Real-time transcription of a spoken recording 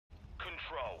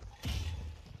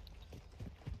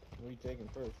we taking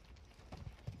first?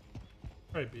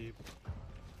 Right, Beeb.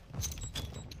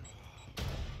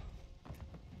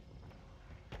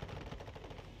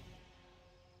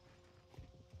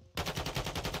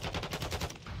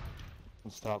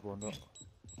 Let's stop one up.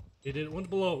 He did it. One's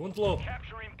below. One's low.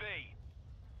 Capturing B.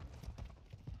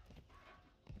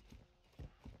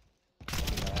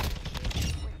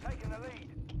 We've taken the lead.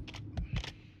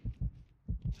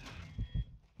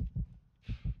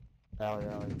 Alley,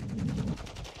 alley.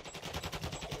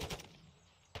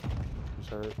 He's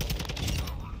hurt.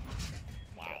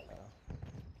 Wow.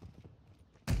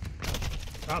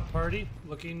 Top party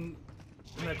looking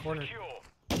in that corner. Secure. One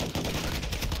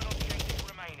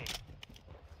objective remaining.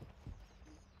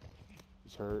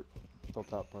 He's hurt. Still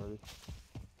top party.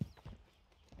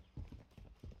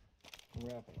 I'm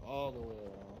wrapping all the way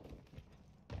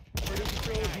around. Where did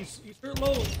he go? He's hurt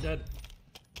low. Dead.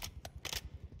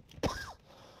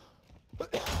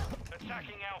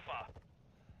 Attacking Alpha.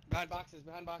 Behind boxes,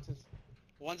 behind boxes.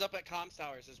 One's up at comms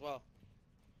towers as well.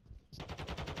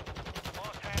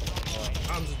 Last hands on point.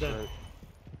 Tom's dead. Hurt. I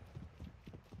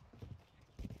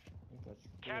think that's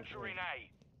Capturing A.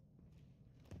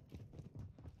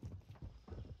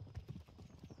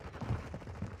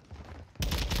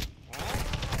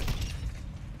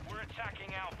 We're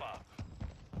attacking Alpha.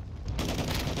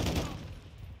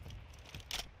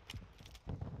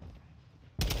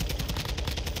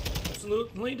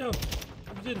 Absolute. Lay down.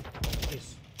 You did.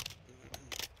 Nice.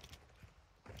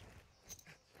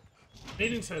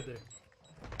 Nade inside there.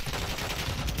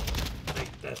 Hey,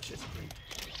 that's just great.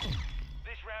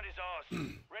 This round is ours.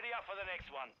 Ready up for the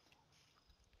next one.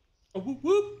 Oh, whoop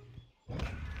whoop.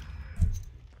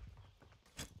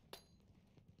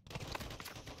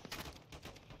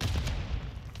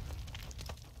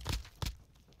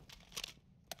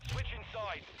 Switching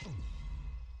sides. $1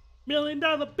 million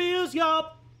bills,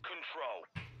 y'all. Control.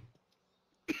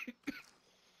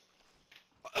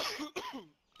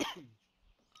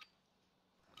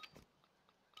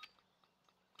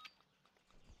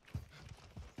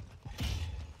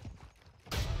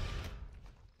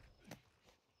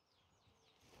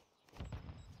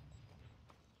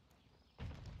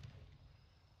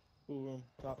 pool room,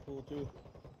 top pool too.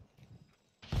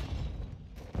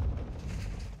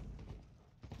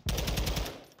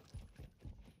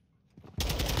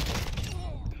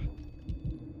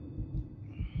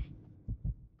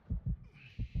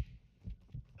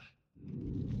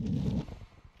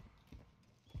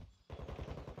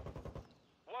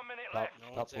 Top, No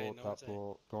top one's A, pool, no top one's A.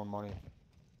 pool. Going money.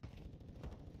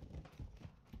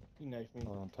 He knifed me.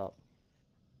 Going on top.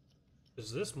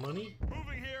 Is this money?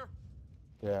 Moving here.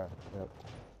 Yeah, yep.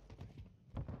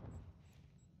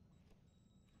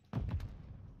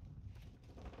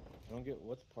 Don't get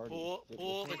what's party. Pool,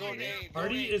 pool, they're going A.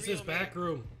 Party is this back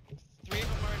room. 3 of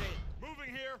them are in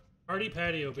Moving here. Party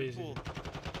patio, A. basically. Pool.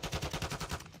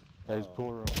 Yeah, he's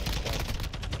pool room.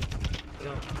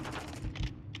 Yeah.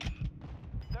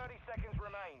 30 seconds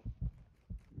remain.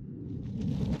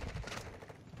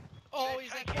 Oh,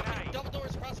 he's at taking fucking A. double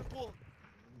doors across the pool.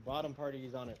 Bottom party,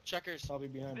 he's on it. Checkers. Probably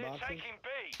behind They're boxes. taking B.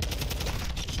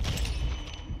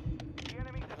 The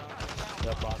enemy's attacking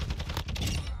That Alpha. box.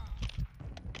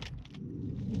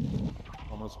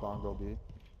 Almost spawn, go B.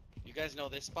 You guys know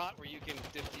this spot where you can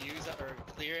defuse or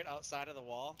clear it outside of the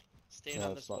wall? Stand Yeah, on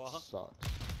that this spot wall. sucks.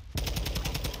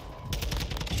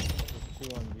 There's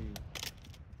 2 on B.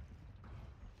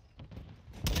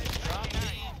 Drop B,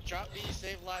 drop B,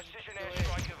 save lives. Precision Go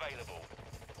airstrike available.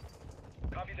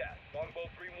 Copy that. Longbow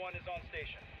 3-1 is on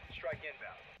station. Strike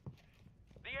inbound.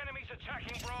 The enemy's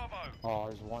attacking Bravo. Oh,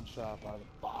 there's one shot out of the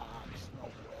box. No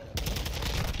way.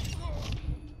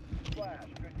 Flash,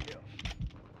 good kill.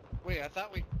 Wait, I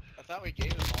thought we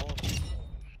gave him all of them.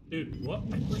 Dude, what?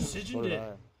 I So precisioned did it. I.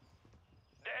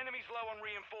 The enemy's low on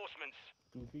reinforcements.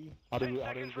 Goofy. How did 10 it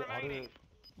seconds remaining.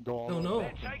 go all No, the no. way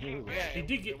They're back? taking B. Yeah, He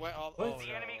did get- it went all, what? oh, The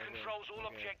no, enemy okay, controls all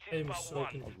okay. objectives I'm but so one.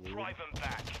 confused. Drive them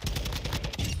back.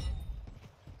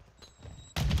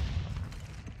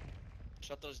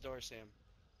 Shut those doors, Sam.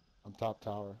 On top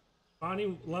tower.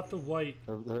 Bonnie left of white.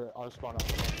 They're our spawn out.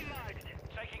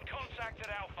 Taking contact at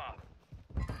Alpha.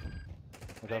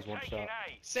 That They're guy's one taking shot.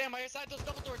 A. Sam, I inside those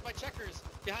double doors by checkers.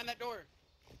 Behind that door.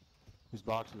 These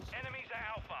boxes. Enemies at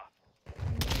Alpha.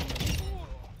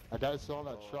 That guy's still in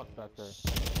that truck back there.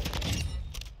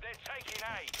 They're taking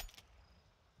A.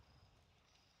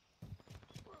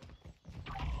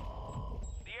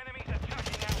 The enemy's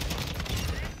attacking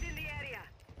Alpha. In the area.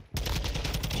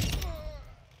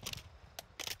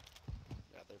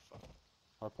 Yeah, they're fucked.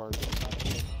 Our party.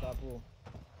 Top pool.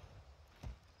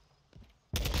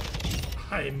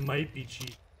 I might be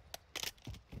cheap.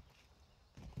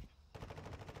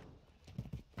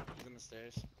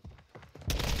 stairs.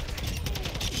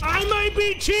 I might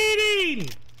be cheating!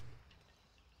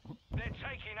 They're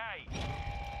taking A.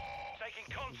 Taking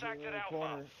He's contact in at the Alpha.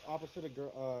 corner, opposite of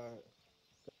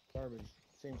garbage.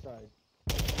 Same side.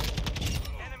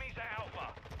 Enemies at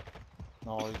Alpha.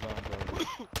 No, he's on garbage.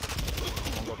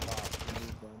 On the top.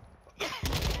 He's done.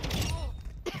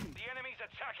 The enemy's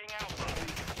attacking Alpha.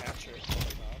 Capture it.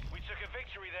 We took a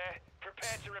victory there.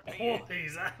 Prepare to repeat it.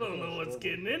 Boys, I don't know what's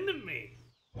getting into me.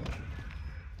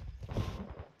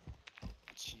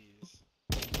 Jeez.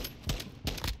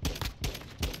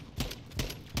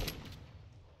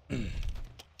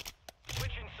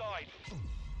 Switching sides.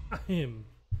 I am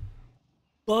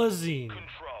buzzing.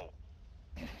 Control.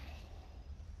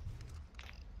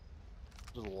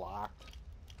 Just locked.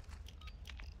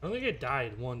 I don't think I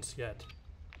died once yet.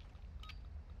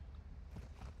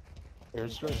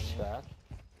 Airstrike stack.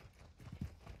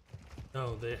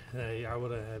 No, I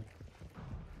would have had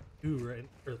 2 right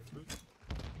or 3.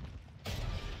 The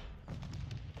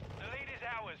lead is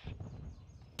ours.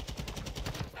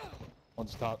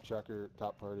 One's top checker,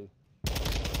 top party.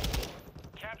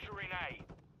 Capturing A.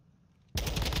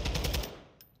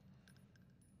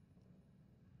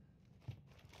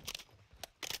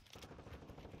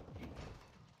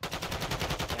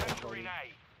 Capturing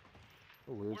A.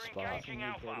 A weird We're spot. engaging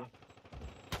Alpha.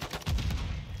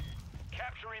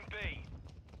 Capturing B.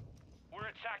 We're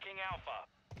attacking Alpha.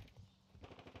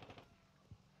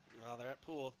 Well, they're at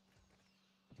pool.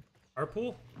 Our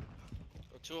pool?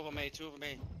 Oh, 2 of them A, 2 of them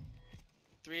A.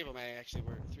 3 of them A, actually,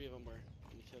 3 of them were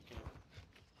in the kill count.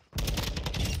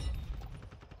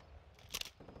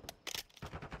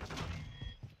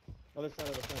 Other side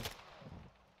of the fence.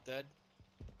 Dead.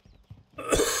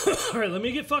 Alright, let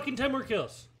me get fucking 10 more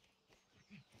kills.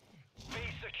 B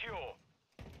secure.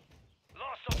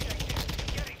 Lost objective.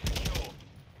 Getting secure.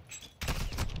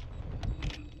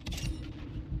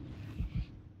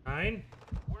 9.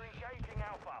 We're engaging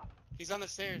Alpha. He's on the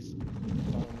stairs.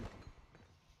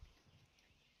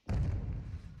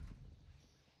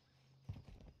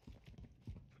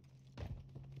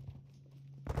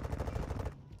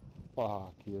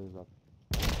 Fuck, he is up.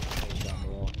 He's down the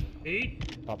wall.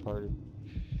 8. Top party.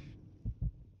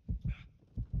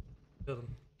 Killed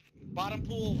him. Bottom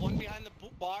pool, 1 behind the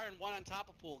bar and 1 on top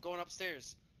of pool, going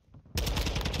upstairs.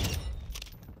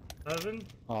 7.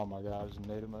 Oh my god, I just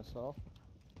naded myself.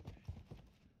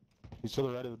 He's to the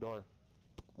right of the door.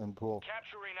 In pool.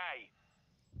 Capturing A.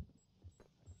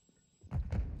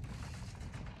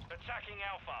 Attacking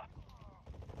Alpha.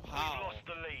 We've Wow. lost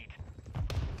the lead.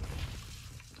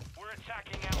 We're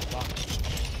attacking Alpha.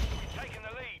 We've taken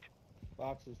the lead.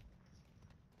 Boxes.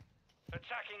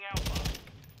 Attacking Alpha.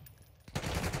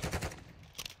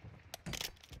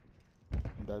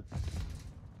 I'm dead.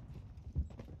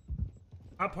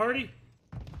 Hot party?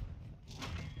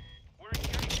 We're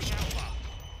engaging Alpha.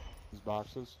 These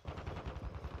boxes.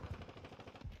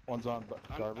 One's on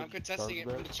garbage. I'm contesting it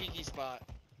from garbage the cheeky spot.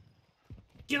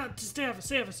 Get up, stay off,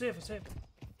 stay off, stay off, stay off.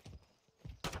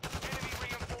 Enemy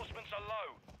reinforcements are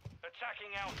low.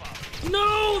 Attacking Alpha.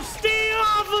 No, stay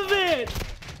off of it!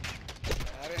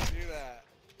 I didn't do that.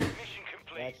 Mission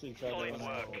complete. Actually tried to Solid run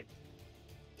work. out.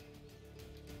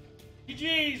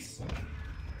 GG's!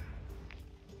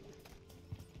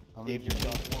 How many Gave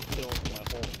yourself 1 kill for my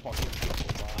whole fucking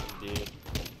triple bomb, dude.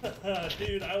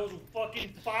 Dude, I was fucking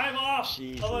 5 off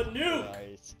Jesus of a nuke!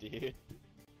 Christ, dude.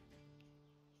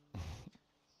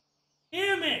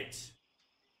 Damn it!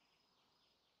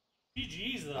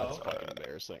 GG's though. That's fucking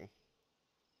embarrassing.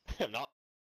 I'm not.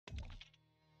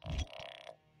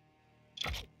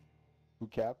 Who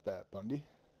capped that, Bundy?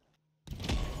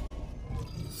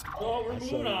 Well, we're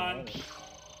moving on.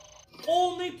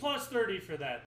 Only plus 30 for that.